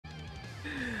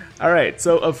Alright,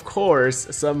 so of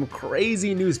course, some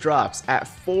crazy news drops at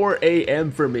 4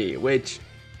 a.m. for me, which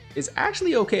is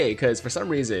actually okay, because for some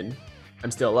reason, I'm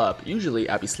still up. Usually,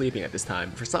 I'd be sleeping at this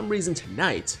time. For some reason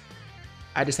tonight,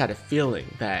 I just had a feeling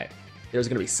that there was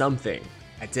going to be something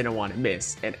I didn't want to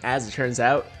miss. And as it turns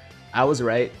out, I was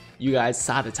right. You guys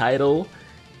saw the title.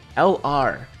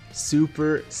 LR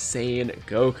Super Saiyan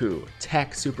Goku,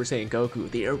 Tech Super Saiyan Goku,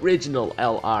 the original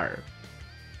LR,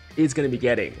 is going to be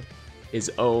getting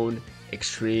his own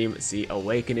Extreme Z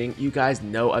Awakening. You guys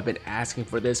know I've been asking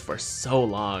for this for so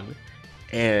long,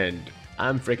 and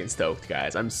I'm freaking stoked,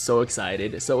 guys. I'm so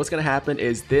excited. So what's going to happen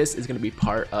is this is going to be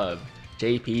part of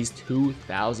JP's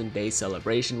 2,000 day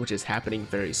celebration, which is happening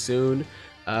very soon.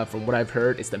 From what I've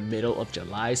heard, it's the middle of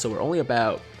July, so we're only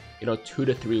about 2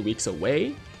 to 3 weeks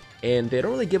away, and they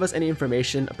don't really give us any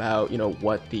information about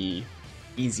what the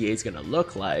EZA is going to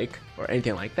look like or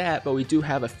anything like that, but we do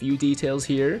have a few details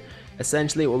here.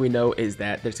 Essentially what we know is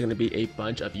that there's going to be a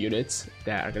bunch of units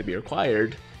that are going to be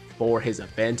required for his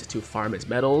event to farm his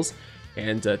medals,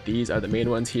 and these are the main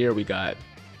ones here. We got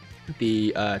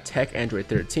the Tech Android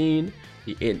 13,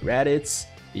 the Int Raditz,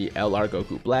 the LR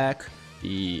Goku Black,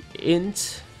 the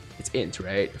Int, it's Int,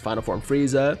 right? Final Form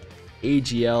Frieza,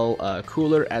 AGL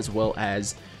Cooler, as well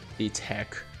as the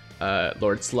Tech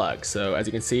Lord Slug. So as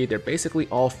you can see, they're basically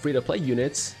all free-to-play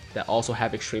units that also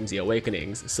have Extreme Z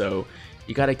Awakenings. So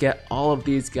you gotta get all of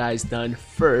these guys done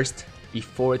first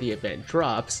before the event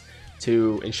drops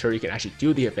to ensure you can actually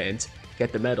do the event,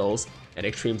 get the medals, and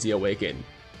Extreme Z Awaken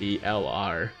the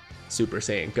LR Super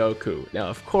Saiyan Goku. Now,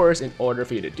 of course, in order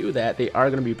for you to do that, they are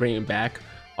going to be bringing back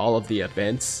all of the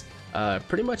events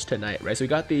pretty much tonight, right? So we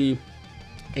got the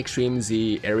Extreme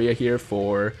Z area here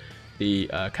for the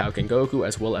Kaioken Goku,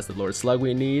 as well as the Lord Slug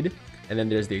we need. And then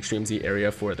there's the Extreme Z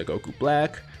area for the Goku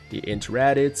Black, the Int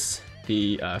Raditz,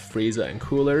 the Frieza and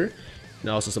Cooler, and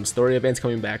also some story events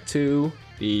coming back too.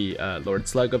 The Lord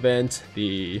Slug event,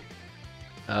 the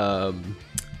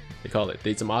they call it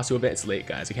the Zamasu event. It's late,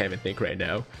 guys, I can't even think right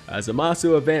now.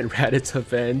 Zamasu event, Raditz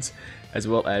event, as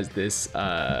well as this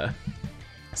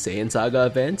Saiyan Saga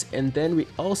event. And then we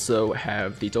also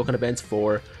have the Dokkan events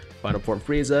for Final Form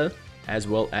Frieza, as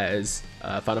well as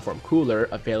Final Form Cooler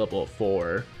available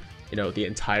for the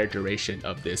entire duration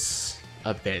of this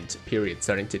event period,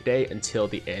 starting today until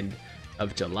the end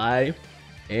of July.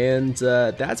 And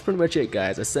that's pretty much it,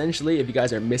 guys. Essentially, if you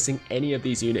guys are missing any of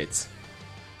these units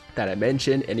that I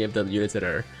mentioned, any of the units that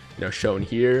are shown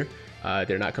here,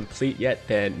 they're not complete yet,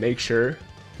 then make sure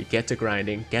you get to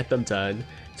grinding, get them done,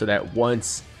 so that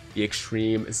once the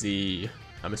Extreme Z,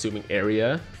 I'm assuming,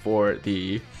 area for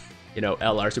the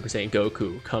LR Super Saiyan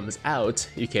Goku comes out,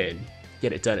 you can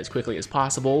get it done as quickly as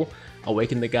possible,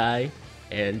 awaken the guy,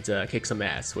 and kick some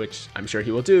ass, which I'm sure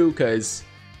he will do, because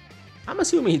I'm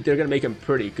assuming they're gonna make him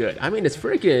pretty good. I mean, it's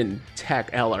freaking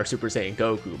Tech LR Super Saiyan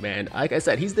Goku, man. Like I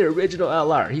said, he's the original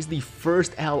LR. He's the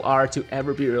first LR to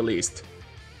ever be released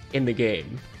in the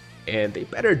game, and they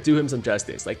better do him some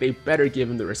justice. Like, they better give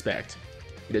him the respect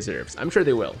he deserves. I'm sure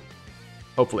they will.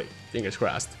 Hopefully, fingers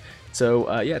crossed.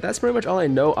 So yeah, that's pretty much all I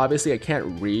know. Obviously, I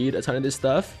can't read a ton of this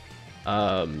stuff,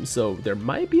 so there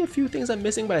might be a few things I'm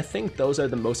missing, but I think those are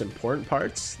the most important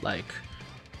parts. Like,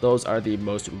 those are the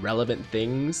most relevant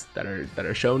things that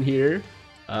are shown here.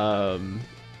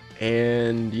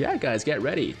 And yeah, guys, get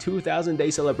ready. 2,000 day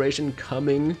celebration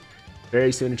coming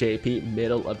very soon to JP,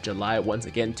 middle of July. Once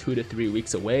again, 2 to 3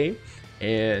 weeks away.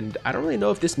 And I don't really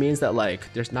know if this means that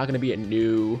like there's not going to be a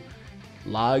new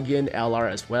login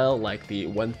LR as well, like the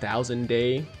 1,000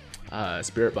 day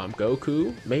Spirit Bomb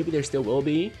Goku. Maybe there still will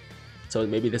be. So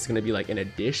maybe this is going to be like an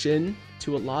addition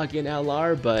to a login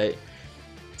LR, but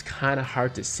it's kind of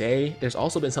hard to say. There's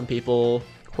also been some people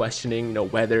questioning,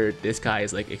 whether this guy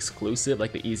is like exclusive,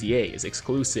 like the EZA is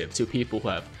exclusive to people who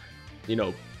have,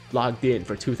 logged in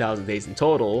for 2,000 days in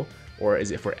total, or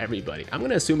is it for everybody? I'm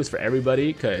gonna assume it's for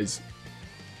everybody because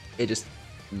it just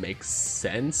makes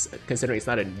sense considering it's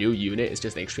not a new unit, it's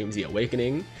just an Extreme Z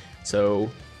Awakening.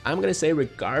 So I'm gonna say,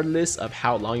 regardless of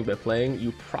how long you've been playing,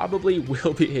 you probably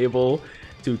will be able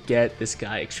to get this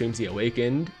guy Extreme Z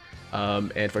Awakened.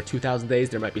 And for 2,000 days,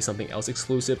 there might be something else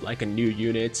exclusive, like a new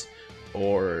unit,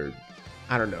 or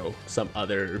I don't know, some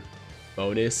other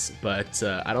bonus. But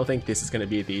I don't think this is going to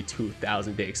be the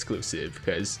 2,000 day exclusive,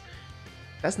 because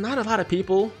that's not a lot of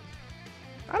people.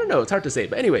 I don't know, it's hard to say.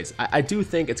 But anyways, I do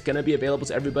think it's going to be available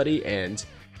to everybody, and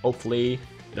hopefully,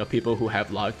 people who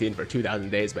have logged in for 2,000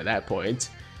 days by that point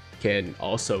can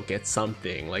also get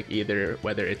something, like either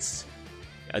whether it's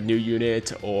a new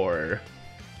unit or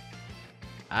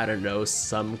I don't know,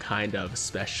 some kind of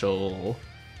special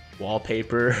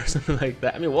wallpaper or something like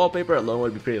that. I mean, wallpaper alone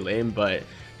would be pretty lame, but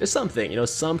there's something, you know,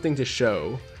 something to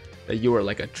show that you are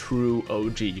like a true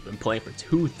OG. You've been playing for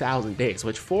 2,000 days,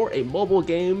 which for a mobile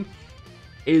game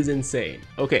is insane.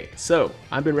 Okay, so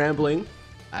I've been rambling.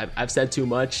 I've said too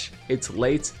much. It's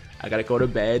late. I gotta go to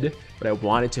bed, but I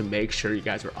wanted to make sure you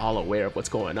guys were all aware of what's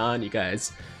going on. You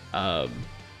guys,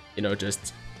 you know,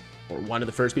 just were one of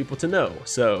the first people to know.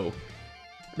 So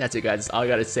that's it, guys. That's all I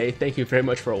gotta say. Thank you very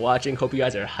much for watching. Hope you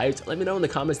guys are hyped. Let me know in the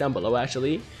comments down below,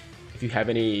 actually, if you have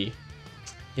any,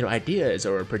 you know, ideas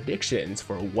or predictions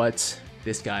for what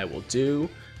this guy will do.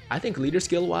 I think leader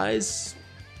skill wise,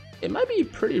 it might be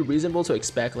pretty reasonable to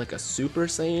expect like a Super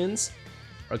Saiyans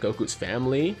or Goku's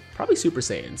family. Probably Super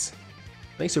Saiyans.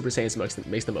 I think Super Saiyans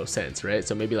makes the most sense, right?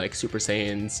 So maybe like Super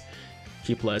Saiyans,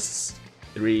 Ki plus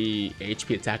 3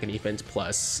 HP attack and defense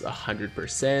plus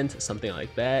 100%, something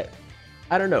like that.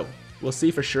 I don't know. We'll see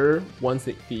for sure once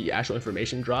the actual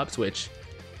information drops, which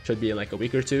should be in like a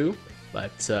week or two.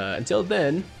 But until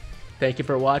then, thank you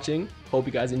for watching. Hope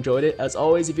you guys enjoyed it. As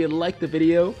always, if you liked the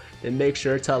video, then make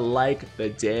sure to like the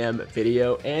damn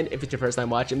video. And if it's your first time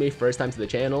watching me, first time to the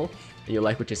channel, and you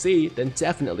like what you see, then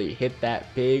definitely hit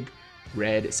that big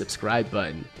red subscribe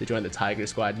button to join the Tiger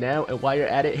Squad now. And while you're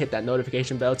at it, hit that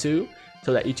notification bell too,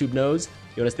 so that YouTube knows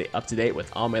you want to stay up to date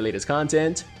with all my latest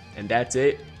content. And that's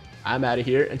it. I'm out of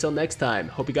here. Until next time,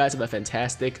 hope you guys have a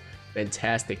fantastic,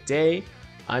 fantastic day.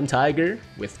 I'm Tiger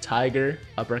with Tiger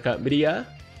Uppercut Media,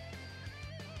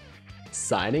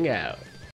 signing out.